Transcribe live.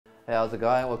Hey, how's it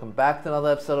going? Welcome back to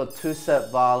another episode of Two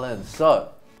Set Violin. So,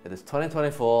 it is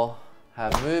 2024.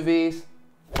 Have movies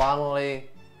finally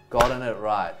gotten it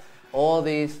right? All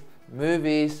these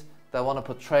movies that want to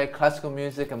portray classical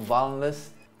music and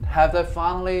violinists, have they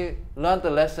finally learned the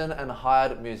lesson and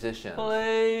hired musicians?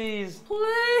 Please,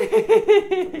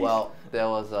 please. Well, there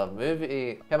was a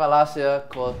movie came out last year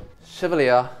called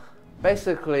Chevalier.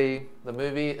 Basically, the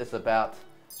movie is about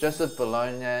Joseph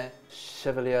Bologna,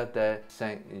 Chevalier de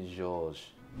Saint-Georges,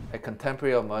 a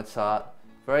contemporary of Mozart,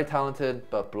 very talented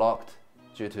but blocked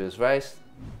due to his race.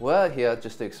 We're here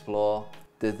just to explore,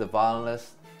 did the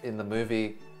violinists in the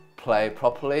movie play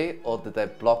properly, or did they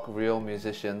block real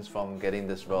musicians from getting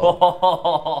this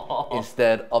role,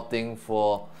 instead opting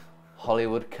for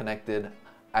Hollywood-connected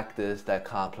actors that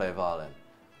can't play violin?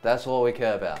 That's all we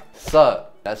care about. So,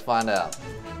 let's find out.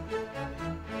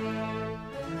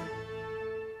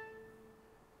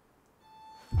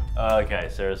 Okay,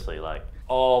 seriously, like,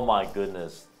 oh my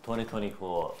goodness,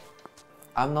 2024.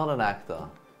 I'm not an actor,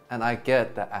 and I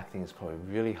get that acting is probably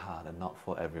really hard and not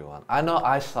for everyone. I know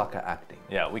I suck at acting.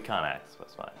 Yeah, we can't act, so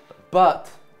that's fine. But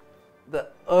the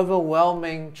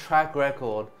overwhelming track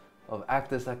record of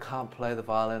actors that can't play the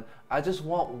violin, I just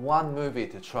want one movie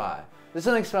to try. This is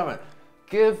an experiment.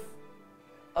 Give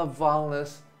a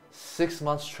violinist 6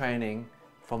 months training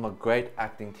from a great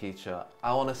acting teacher.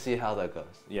 I want to see how that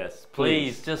goes. Yes,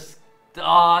 please, just.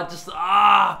 I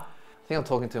think I'm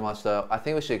talking too much though. I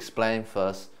think we should explain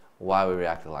first why we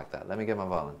reacted like that. Let me get my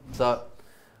violin. So,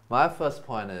 my first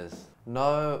point is,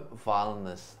 no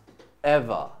violinist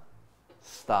ever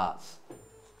starts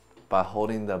by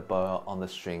holding the bow on the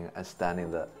string and standing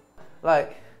there.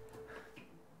 Like,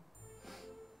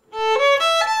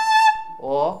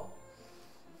 or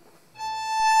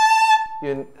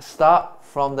you start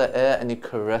from the air and you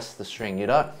caress the string. You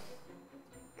don't.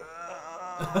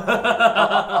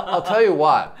 I'll tell you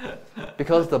why.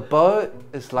 Because the bow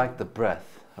is like the breath,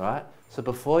 right? So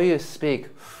before you speak,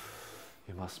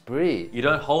 you must breathe. You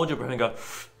don't hold your breath and go,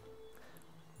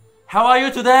 how are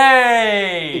you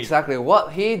today? Exactly.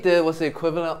 What he did was the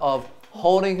equivalent of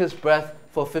holding his breath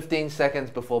for 15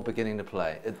 seconds before beginning to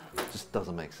play. It just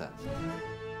doesn't make sense.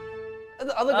 And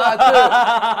the other guy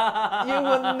too. You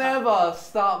would never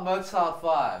start Mozart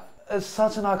 5. It's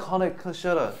such an iconic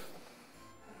concerto.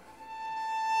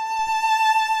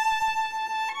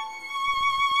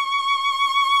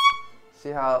 See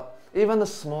how even the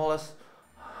smallest,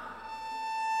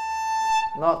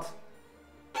 you're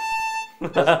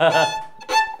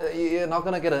not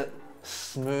gonna get a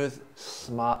smooth,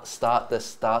 smart start that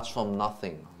starts from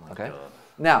nothing. Okay. God.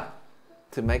 Now,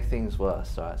 to make things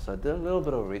worse, right? So I did a little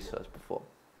bit of research before.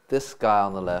 This guy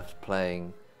on the left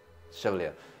playing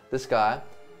Chevalier. This guy,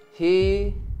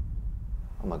 oh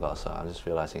my God, sorry, I'm just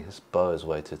realizing his bow is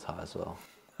way too tight as well.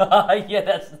 Yeah,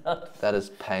 that's not. That is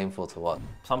painful to watch.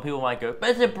 Some people might go, but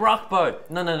it's a Brock bow.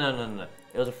 No.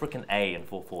 It was a freaking A in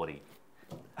 440.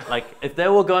 Like, if they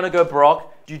were going to go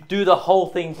Brock, you do the whole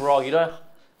thing Brock. You don't,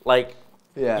 like,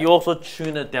 yeah. You also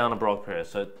tune it down a Brock pair.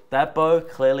 So that bow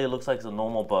clearly looks like it's a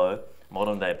normal bow,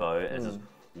 modern day bow. It's just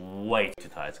way too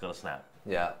tight. It's going to snap.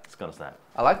 Yeah. It's going to snap.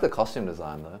 I like the costume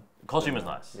design though. Costume is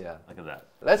nice. Yeah. Look at that.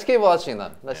 Let's keep watching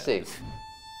then. Let's see.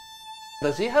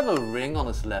 Does he have a ring on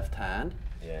his left hand?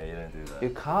 Yeah, you don't do that. You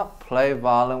can't play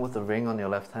violin with a ring on your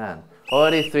left hand.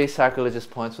 Already 3 sacrilegious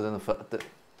points within the first.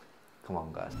 Come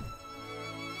on, guys.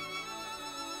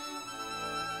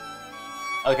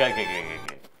 Okay.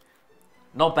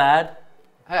 Not bad.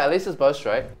 Hey, at least it's bow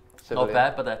straight. Not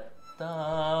bad, but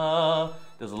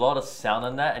there's a lot of sound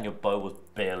in that, and your bow was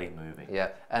barely moving. Yeah,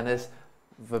 and his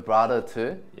vibrato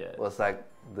too. Yeah. Was like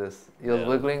this. He was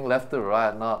wiggling left to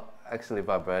right, not actually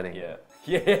vibrating. Yeah.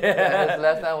 And his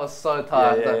left hand was so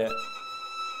tight. Yeah.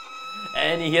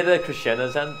 And you hear the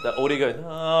crescendo sound, the audio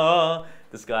goes,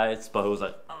 This guy's bow was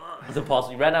like, it's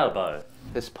impossible. He ran out of bow.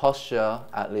 His posture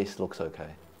at least looks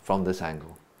okay from this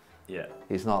angle. Yeah.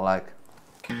 He's not like.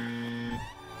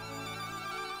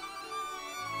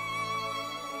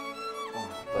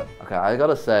 But okay, I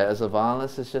gotta say, as a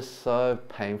violinist, it's just so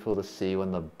painful to see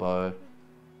when the bow,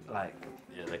 like,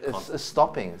 it's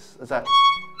stopping. It's like.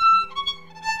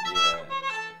 Yeah.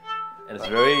 And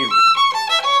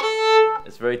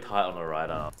it's very tight on the right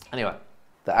arm. Anyway,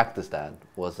 the actor's dad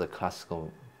was a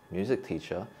classical music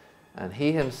teacher, and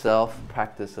he himself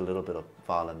practiced a little bit of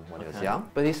violin when he was young,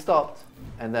 but he stopped,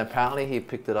 and then apparently he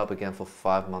picked it up again for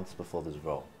 5 months before this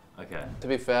role. Okay. To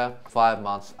be fair, 5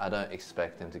 months, I don't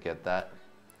expect him to get that.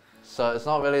 So it's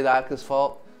not really the actor's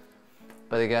fault,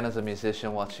 but again, as a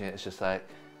musician watching it, it's just like,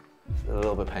 it's a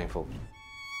little bit painful.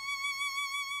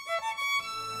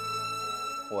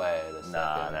 Wait a second.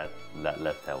 Nah, that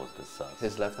left hand was a bit sus.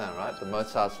 His left hand, right? The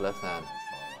Mozart's left hand.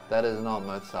 That is not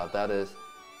Mozart. That is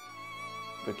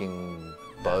freaking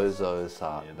Bozo's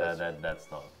art. Yeah, that's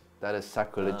not. That is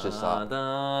sacrilegious art.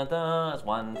 It's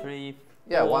 1, 3, 4.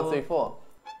 Yeah, 1, 3, 4.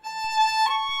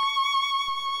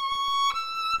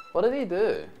 What did he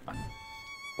do?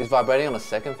 He's vibrating on the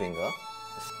second finger.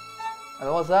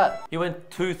 And what's that? He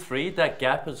went 2, 3. That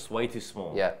gap is way too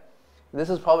small. Yeah. This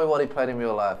is probably what he played in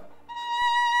real life.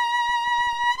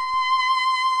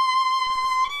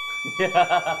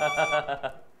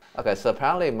 Yeah. Okay, so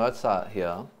apparently Mozart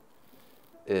here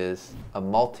is a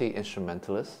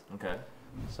multi-instrumentalist. Okay.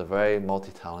 So very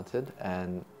multi-talented,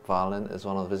 and violin is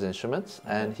one of his instruments,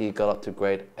 and he got up to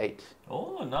grade 8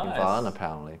 Oh, in nice. violin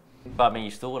apparently. But I mean,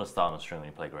 you still want to start on a string when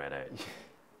you play grade 8.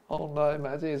 Oh no,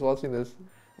 imagine he's watching this.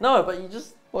 No, but you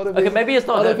just... What if Okay, maybe it's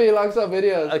not What him. if he likes our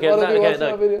videos? Okay, What no, if he okay, watches no.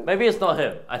 our videos? Maybe it's not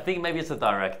him. I think maybe it's the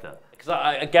director. Because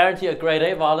I guarantee a grade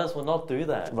 8 violinist will not do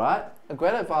that. Right? A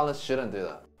grade 8 violinist shouldn't do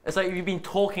that. It's like you've been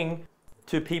talking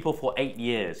to people for 8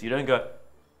 years. You don't go,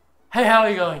 hey, how are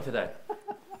you going today?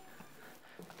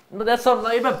 No, that's something,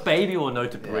 like, even a baby will know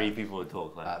to breathe. People will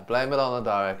talk like that. Blame it on the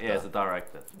director. Yeah, it's the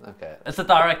director. Okay. It's the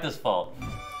director's fault.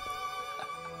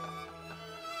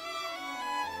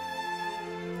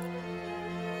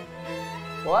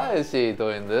 Why is he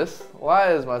doing this?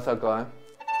 Why is Mozart going?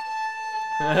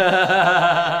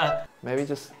 Maybe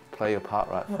just play your part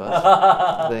right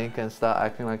first. Then you can start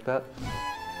acting like that.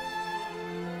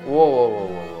 Whoa, whoa, whoa,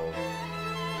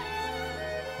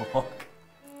 whoa, whoa.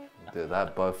 Dude,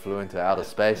 that bow flew into outer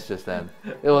space just then.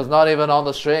 It was not even on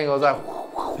the string, it was like...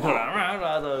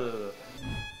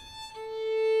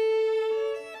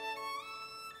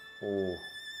 Ooh.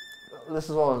 This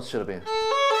is what it should have been.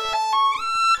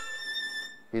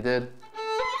 He did.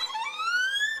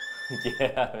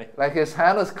 Yeah, I mean, Like his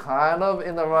hand was kind of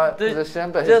in the right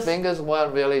position, but his fingers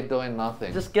weren't really doing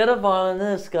nothing. just get a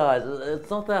violinist, guys. It's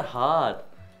not that hard.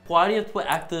 Why do you have to put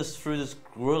actors through this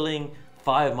grueling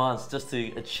 5 months just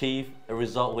to achieve a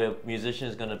result where a musician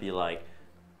is going to be like,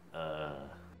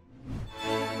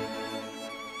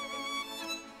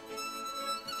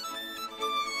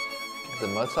 The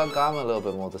Mozart guy, I'm a little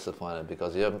bit more disappointed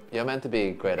because you're meant to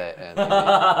be grade 8 and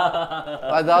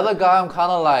like the other guy, I'm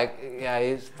kind of like, yeah,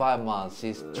 he's 5 months,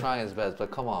 he's trying his best,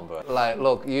 but come on, bro. Like,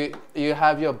 look, you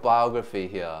have your biography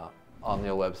here on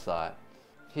your website.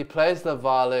 He plays the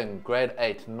violin, grade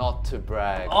 8, not to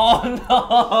brag. Oh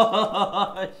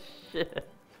no! Shit.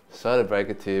 Sorry to break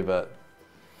it to you, but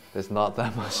there's not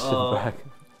that much to brag.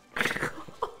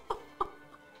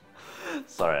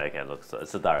 Sorry, okay, look, so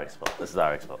it's the director's fault. It's the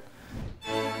director's fault.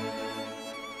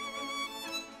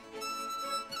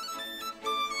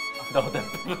 No,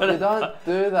 You don't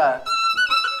do that.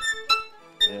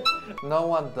 Yeah. No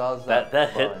one does that.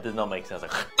 That hit did not make sense.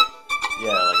 Like,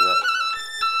 yeah, like that.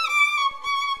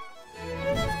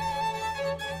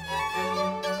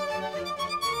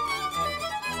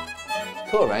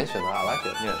 Cool arrangement, I like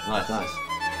it. Yeah, nice. Nice.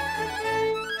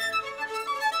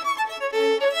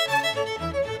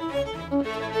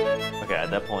 Okay, at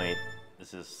that point,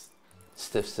 this is...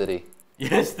 Stiff City.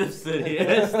 Yes, Stiff City.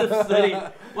 Yes, Stiff City.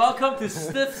 Welcome to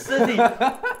Stiff City. To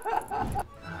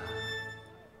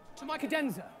my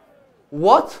cadenza.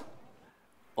 What?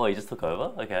 Oh, you just took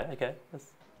over? Okay, okay.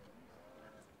 That's...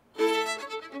 Okay,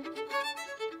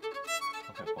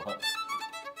 what?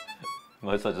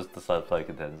 Mozart just decided to play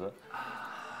cadenza.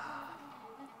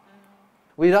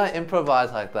 We don't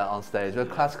improvise like that on stage. We're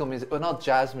classical music. We're not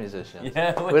jazz musicians.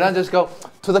 Yeah, we don't just go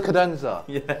to the cadenza.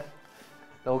 Yeah.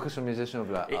 The orchestra musician will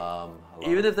be like, hello.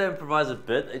 Even if they improvise a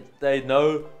bit, they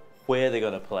know where they're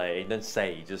going to play. You don't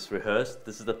say, you just rehearse.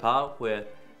 This is the part where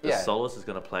the soloist is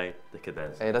going to play the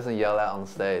cadenza. He doesn't yell out on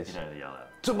stage. You don't yell out.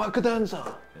 To my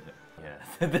cadenza!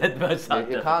 Yeah. That Mozart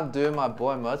You can't do my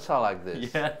boy Mozart like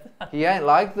this. Yeah. He ain't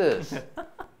like this.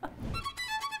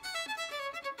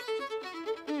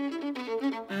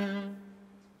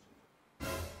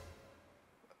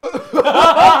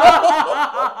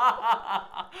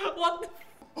 What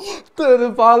the Dude, the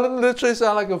violin literally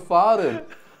sound like a farted.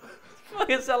 fuck?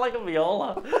 It sound like a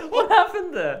viola. What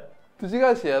happened there? Did you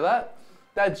guys hear that?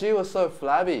 That G was so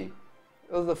flabby.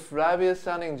 It was the flabbiest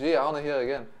sounding G. I want to hear it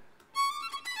again.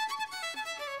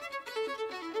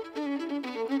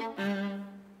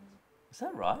 Is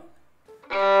that right?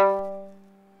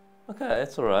 Okay,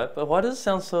 it's alright. But why does it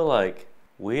sound so, like,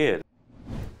 weird?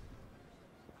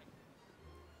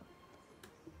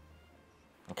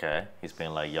 Okay, he's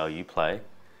being like, yo, you play.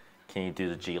 Can you do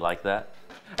the G like that?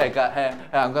 Hey, guy, hey,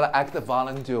 I'm gonna act the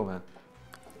violin duo, man.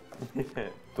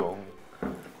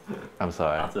 I'm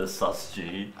sorry. After the sus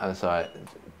G. I'm sorry.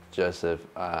 Joseph,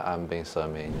 I'm being so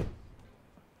mean.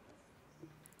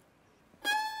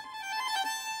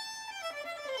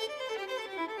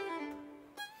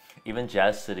 Even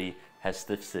Jazz City has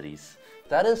stiff cities.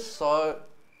 That is so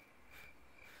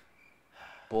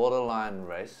borderline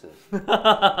racist.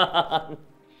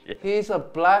 He's a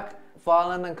black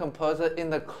violin and composer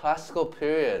in the classical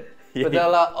period. Yeah. But they're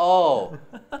like, oh,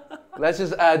 let's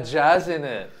just add jazz in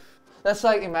it. That's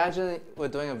like, imagine we're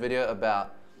doing a video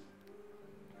about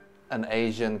an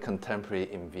Asian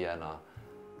contemporary in Vienna.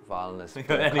 Violinist,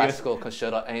 classical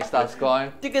concerto, and he starts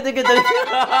going. That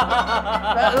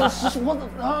was just,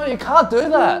 no, you can't do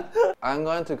that. I'm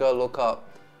going to go look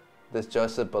up this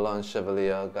Joseph Boulogne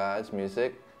Chevalier guy's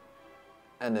music,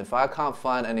 and if I can't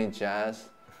find any jazz,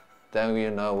 then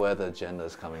you know where the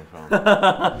agenda's coming from.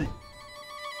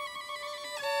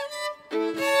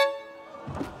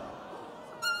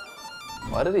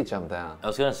 Why did he jump down? I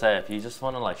was gonna say, if you just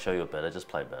want to like show you're better, just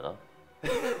play better.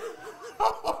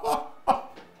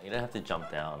 You don't have to jump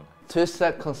down.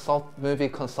 Two-step movie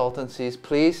consultancies,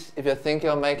 please. If you're thinking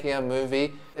of making a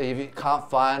movie, if you can't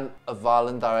find a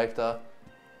violin director,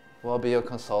 we'll be your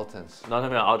consultants. No,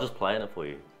 I'll just play it for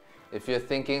you. If you're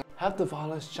thinking, have the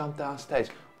violinists jump down stage,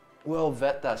 we'll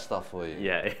vet that stuff for you.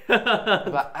 Yeah.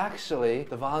 But actually,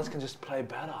 the violins can just play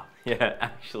better. Yeah,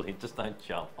 actually, just don't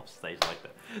jump off stage like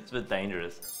that. It's a bit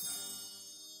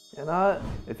dangerous. You know,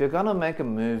 if you're gonna make a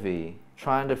movie,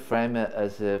 trying to frame it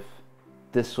as if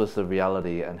this was the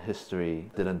reality and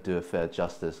history didn't do a fair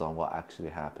justice on what actually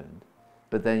happened.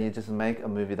 But then you just make a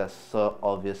movie that's so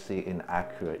obviously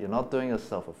inaccurate. You're not doing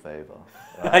yourself a favor.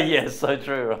 Right? Yeah, so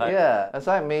true, right? Yeah, it's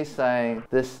like me saying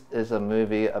this is a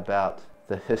movie about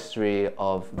the history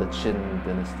of the Qin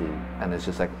dynasty, and it's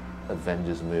just like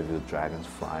Avengers movie with dragons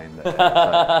flying there.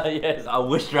 Like, yes, I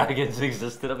wish dragons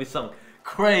existed. That'd be some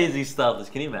crazy stuff.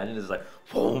 Can you imagine? It's like,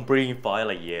 boom, breathing fire.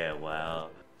 Like, yeah, wow.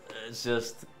 It's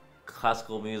just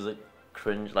classical music,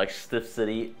 cringe, like Stiff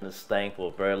City, and it's staying for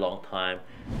a very long time.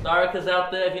 Directors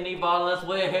out there, if you need violinists,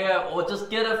 we're here, or just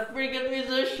get a freaking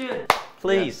musician,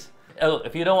 please. Yeah. Oh,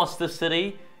 if you don't want Stiff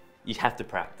City, you have to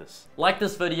practice. Like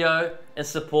this video in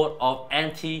support of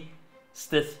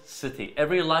anti-Stiff City.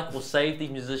 Every like will save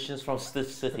these musicians from Stiff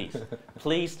Cities.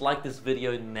 Please like this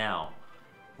video now,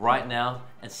 right now,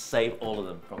 and save all of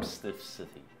them from Stiff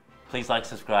City. Please like,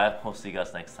 subscribe. We'll see you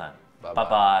guys next time.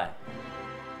 Bye-bye.